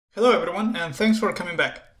Hello everyone, and thanks for coming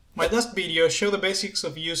back. My last video showed the basics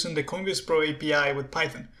of using the Coinbase Pro API with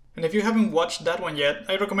Python. And if you haven't watched that one yet,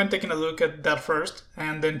 I recommend taking a look at that first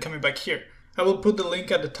and then coming back here. I will put the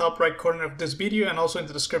link at the top right corner of this video and also in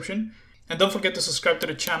the description. And don't forget to subscribe to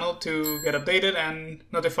the channel to get updated and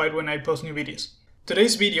notified when I post new videos.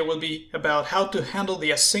 Today's video will be about how to handle the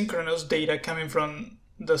asynchronous data coming from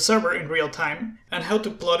the server in real time and how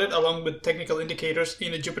to plot it along with technical indicators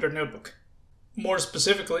in a Jupyter notebook. More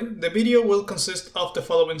specifically, the video will consist of the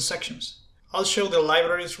following sections. I'll show the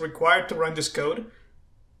libraries required to run this code.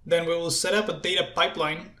 Then we will set up a data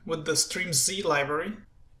pipeline with the Streamz library.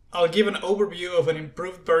 I'll give an overview of an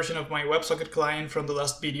improved version of my WebsocketClient from the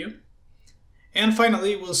last video. And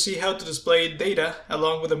finally, we'll see how to display data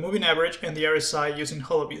along with the moving average and the RSI using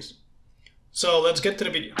Holoviews. So let's get to the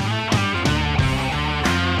video.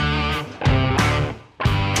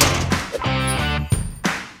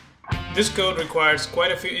 This code requires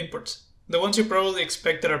quite a few inputs. The ones you probably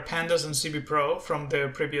expected are pandas and cbpro from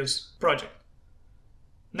the previous project.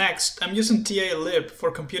 Next, I'm using TA-Lib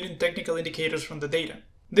for computing technical indicators from the data.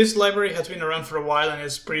 This library has been around for a while and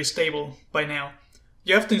is pretty stable by now.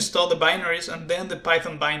 You have to install the binaries and then the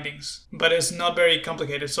Python bindings, but it's not very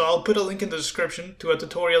complicated, so I'll put a link in the description to a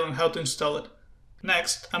tutorial on how to install it.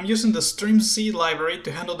 Next, I'm using the Streamz library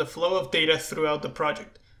to handle the flow of data throughout the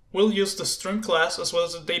project. We'll use the stream class as well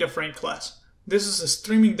as the data frame class. This is a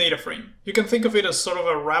streaming data frame. You can think of it as sort of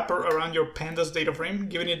a wrapper around your pandas data frame,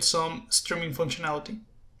 giving it some streaming functionality.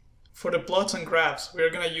 For the plots and graphs, we are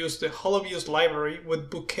going to use the Holoviews library with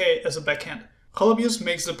Bokeh as a backend. Holoviews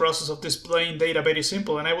makes the process of displaying data very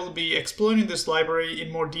simple, and I will be exploring this library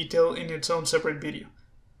in more detail in its own separate video.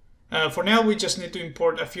 For now, we just need to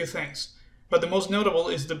import a few things, but the most notable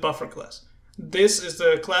is the buffer class. This is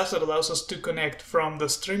the class that allows us to connect from the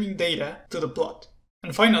streaming data to the plot.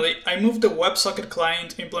 And finally, I moved the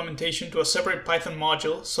WebsocketClient implementation to a separate Python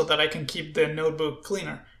module so that I can keep the notebook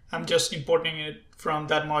cleaner. I'm just importing it from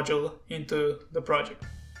that module into the project.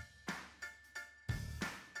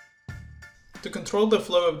 To control the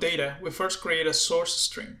flow of data, we first create a source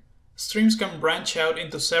stream. Streams can branch out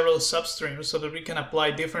into several substreams so that we can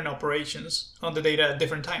apply different operations on the data at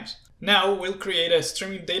different times. Now we'll create a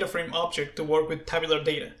streaming data frame object to work with tabular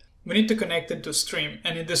data. We need to connect it to stream,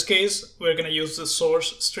 and in this case, we're going to use the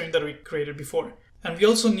source stream that we created before. And we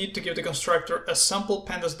also need to give the constructor a sample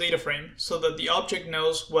pandas data frame so that the object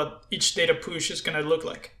knows what each data push is going to look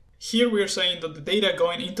like. Here we are saying that the data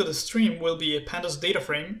going into the stream will be a pandas data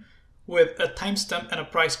frame with a timestamp and a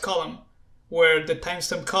price column, where the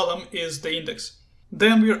timestamp column is the index.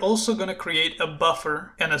 Then we are also going to create a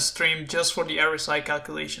buffer and a stream just for the RSI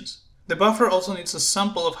calculations. The buffer also needs a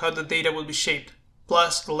sample of how the data will be shaped,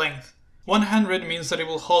 plus the length. 100 means that it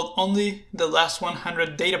will hold only the last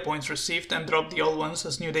 100 data points received and drop the old ones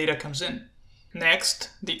as new data comes in. Next,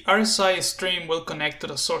 the RSI stream will connect to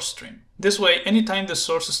the source stream. This way, anytime the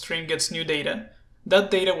source stream gets new data,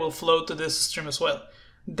 that data will flow to this stream as well.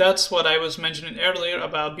 That's what I was mentioning earlier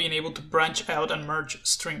about being able to branch out and merge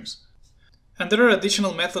streams. And there are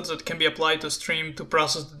additional methods that can be applied to a stream to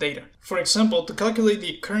process the data. For example, to calculate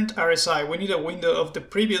the current RSI, we need a window of the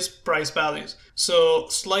previous price values. So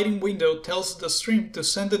sliding window tells the stream to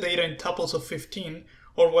send the data in tuples of 15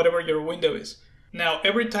 or whatever your window is. Now,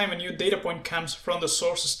 every time a new data point comes from the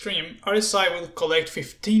source stream, RSI will collect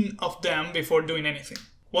 15 of them before doing anything.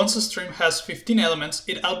 Once a stream has 15 elements,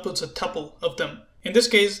 it outputs a tuple of them. In this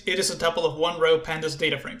case, it is a tuple of one row pandas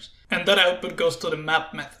data frames. And that output goes to the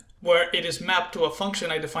map method, where it is mapped to a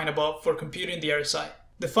function I defined above for computing the RSI.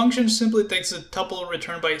 The function simply takes the tuple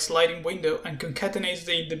returned by a sliding window and concatenates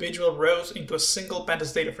the individual rows into a single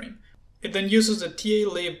pandas data frame. It then uses the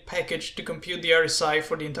TA-Lib package to compute the RSI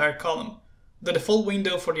for the entire column. The default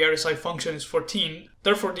window for the RSI function is 14,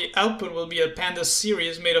 therefore the output will be a pandas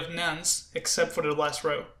series made of nonce except for the last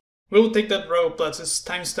row. We will take that row plus its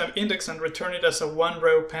timestamp index and return it as a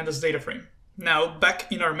one-row pandas data frame. Now,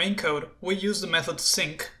 back in our main code, we use the method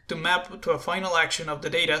sync to map to a final action of the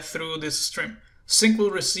data through this stream. Sync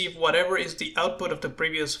will receive whatever is the output of the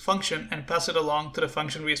previous function and pass it along to the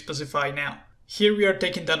function we specify now. Here we are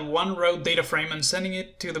taking that one-row data frame and sending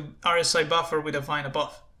it to the RSI buffer we define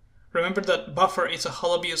above. Remember that buffer is a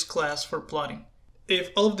Holoviews class for plotting.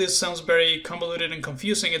 If all of this sounds very convoluted and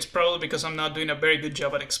confusing, it's probably because I'm not doing a very good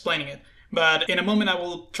job at explaining it. But in a moment I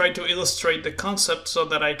will try to illustrate the concept so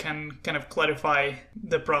that I can kind of clarify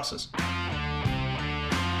the process.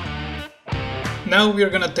 Now we are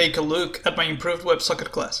going to take a look at my improved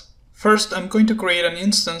WebSocket class. First, I'm going to create an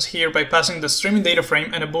instance here by passing the streaming data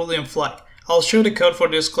frame and a Boolean flag. I'll show the code for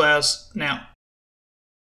this class now.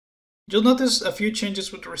 You'll notice a few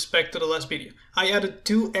changes with respect to the last video. I added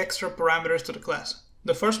 2 extra parameters to the class.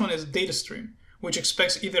 The first one is DataStream, which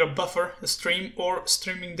expects either a buffer, a stream, or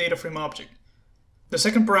streaming data frame object. The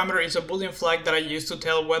second parameter is a boolean flag that I use to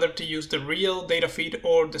tell whether to use the real data feed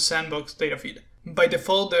or the sandbox data feed. By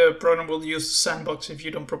default, the program will use sandbox if you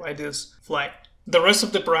don't provide this flag. The rest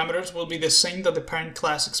of the parameters will be the same that the parent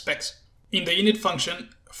class expects. In the init function,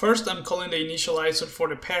 first I'm calling the initializer for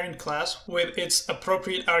the parent class with its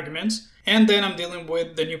appropriate arguments, and then I'm dealing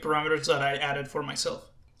with the new parameters that I added for myself.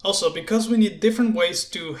 Also, because we need different ways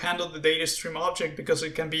to handle the data stream object, because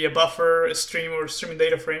it can be a buffer, a stream, or a streaming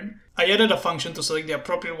data frame, I added a function to select the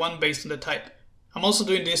appropriate one based on the type. I'm also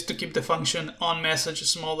doing this to keep the function onMessage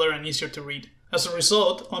smaller and easier to read. As a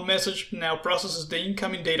result, onMessage now processes the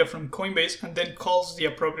incoming data from Coinbase and then calls the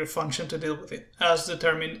appropriate function to deal with it, as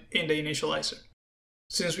determined in the initializer.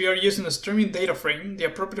 Since we are using a streaming data frame, the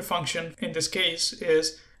appropriate function in this case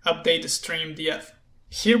is updateStreamDF.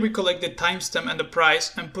 Here we collect the timestamp and the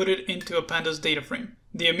price and put it into a pandas data frame.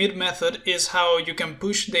 The emit method is how you can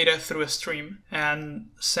push data through a stream and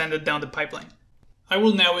send it down the pipeline. I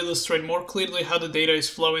will now illustrate more clearly how the data is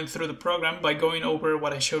flowing through the program by going over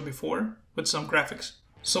what I showed before with some graphics.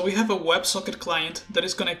 So we have a WebsocketClient that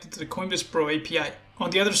is connected to the Coinbase Pro API. On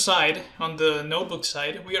the other side, on the notebook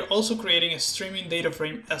side, we are also creating a streaming data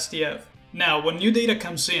frame SDF. Now, when new data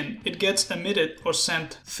comes in, it gets emitted or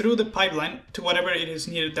sent through the pipeline to whatever it is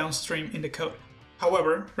needed downstream in the code.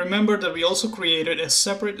 However, remember that we also created a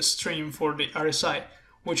separate stream for the RSI,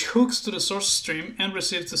 which hooks to the source stream and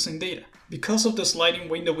receives the same data. Because of the sliding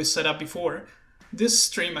window we set up before, this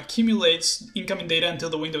stream accumulates incoming data until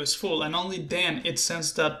the window is full, and only then it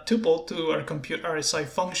sends that tuple to our compute RSI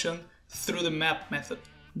function through the map method.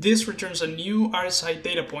 This returns a new RSI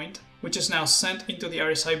data point, which is now sent into the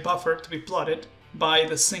RSI buffer to be plotted by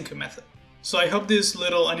the sync method. So I hope this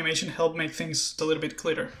little animation helped make things a little bit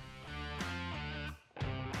clearer.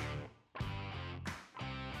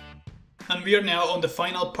 And we are now on the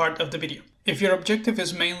final part of the video. If your objective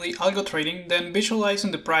is mainly algo trading, then visualizing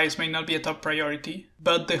the price may not be a top priority,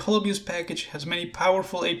 but the Holoviews package has many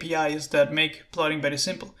powerful APIs that make plotting very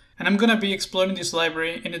simple. And I'm gonna be exploring this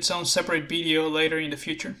library in its own separate video later in the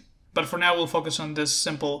future. But for now, we'll focus on this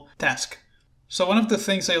simple task. So one of the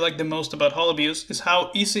things I like the most about Holoviews is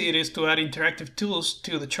how easy it is to add interactive tools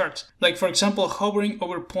to the charts. Like for example, hovering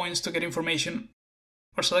over points to get information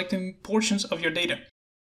or selecting portions of your data.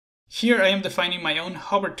 Here I am defining my own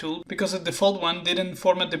hover tool because the default one didn't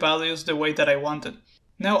format the values the way that I wanted.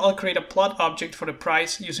 Now I'll create a plot object for the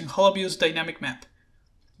price using Holoviews dynamic map.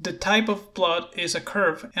 The type of plot is a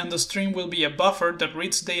curve and the stream will be a buffer that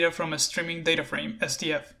reads data from a streaming data frame,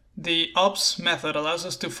 SDF. The ops method allows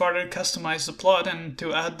us to further customize the plot and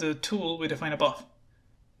to add the tool we defined above.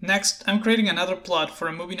 Next, I'm creating another plot for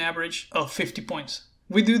a moving average of 50 points.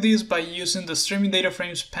 We do this by using the streaming data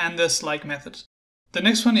frame's pandas-like methods. The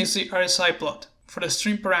next one is the RSI plot. For the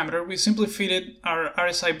stream parameter, we simply feed our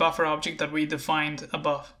RSI buffer object that we defined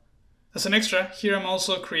above. As an extra, here I'm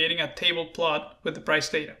also creating a table plot with the price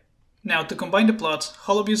data. Now, to combine the plots,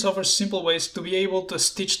 Holoviews offers simple ways to be able to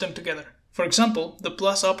stitch them together. For example, the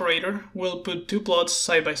plus operator will put 2 plots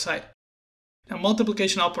side by side. A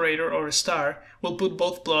multiplication operator or a star will put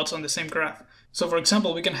both plots on the same graph. So for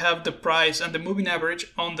example, we can have the price and the moving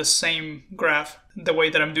average on the same graph, the way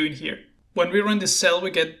that I'm doing here. When we run this cell,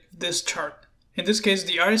 we get this chart. In this case,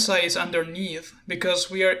 the RSI is underneath because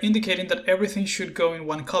we are indicating that everything should go in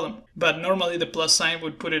one column, but normally the plus sign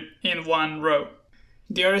would put it in one row.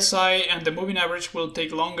 The RSI and the moving average will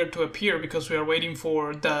take longer to appear because we are waiting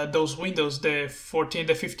for those windows, the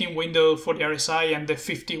 15 window for the RSI and the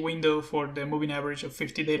 50 window for the moving average of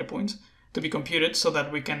 50 data points to be computed so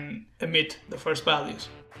that we can emit the first values.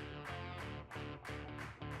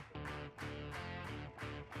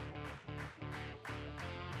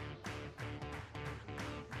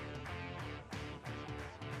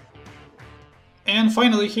 And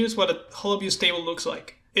finally, here's what a Holoviews table looks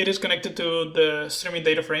like. It is connected to the streaming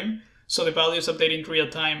data frame, so the value is updated in real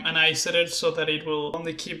time, and I set it so that it will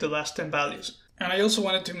only keep the last 10 values. And I also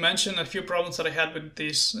wanted to mention a few problems that I had with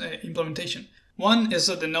this implementation. One is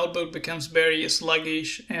that the notebook becomes very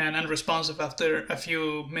sluggish and unresponsive after a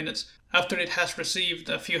few minutes, after it has received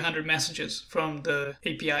a few hundred messages from the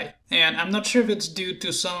API. And I'm not sure if it's due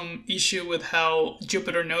to some issue with how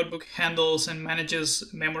Jupyter Notebook handles and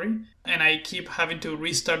manages memory, and I keep having to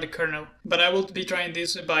restart the kernel. But I will be trying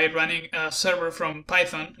this by running a server from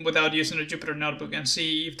Python without using a Jupyter Notebook and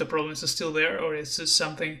see if the problem is still there or is this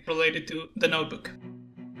something related to the notebook.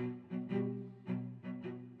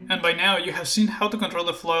 And by now you have seen how to control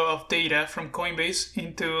the flow of data from Coinbase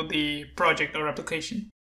into the project or application.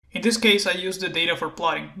 In this case, I use the data for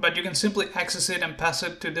plotting, but you can simply access it and pass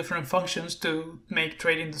it to different functions to make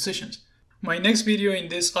trading decisions. My next video in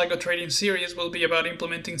this Algo-Trading series will be about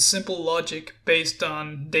implementing simple logic based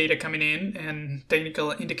on data coming in and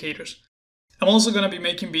technical indicators. I'm also going to be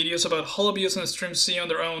making videos about Holoviews and Streamz on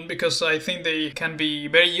their own because I think they can be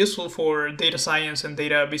very useful for data science and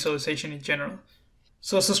data visualization in general.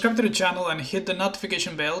 So subscribe to the channel and hit the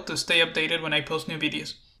notification bell to stay updated when I post new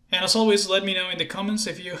videos. And as always, let me know in the comments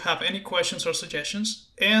if you have any questions or suggestions,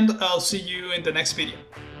 and I'll see you in the next video.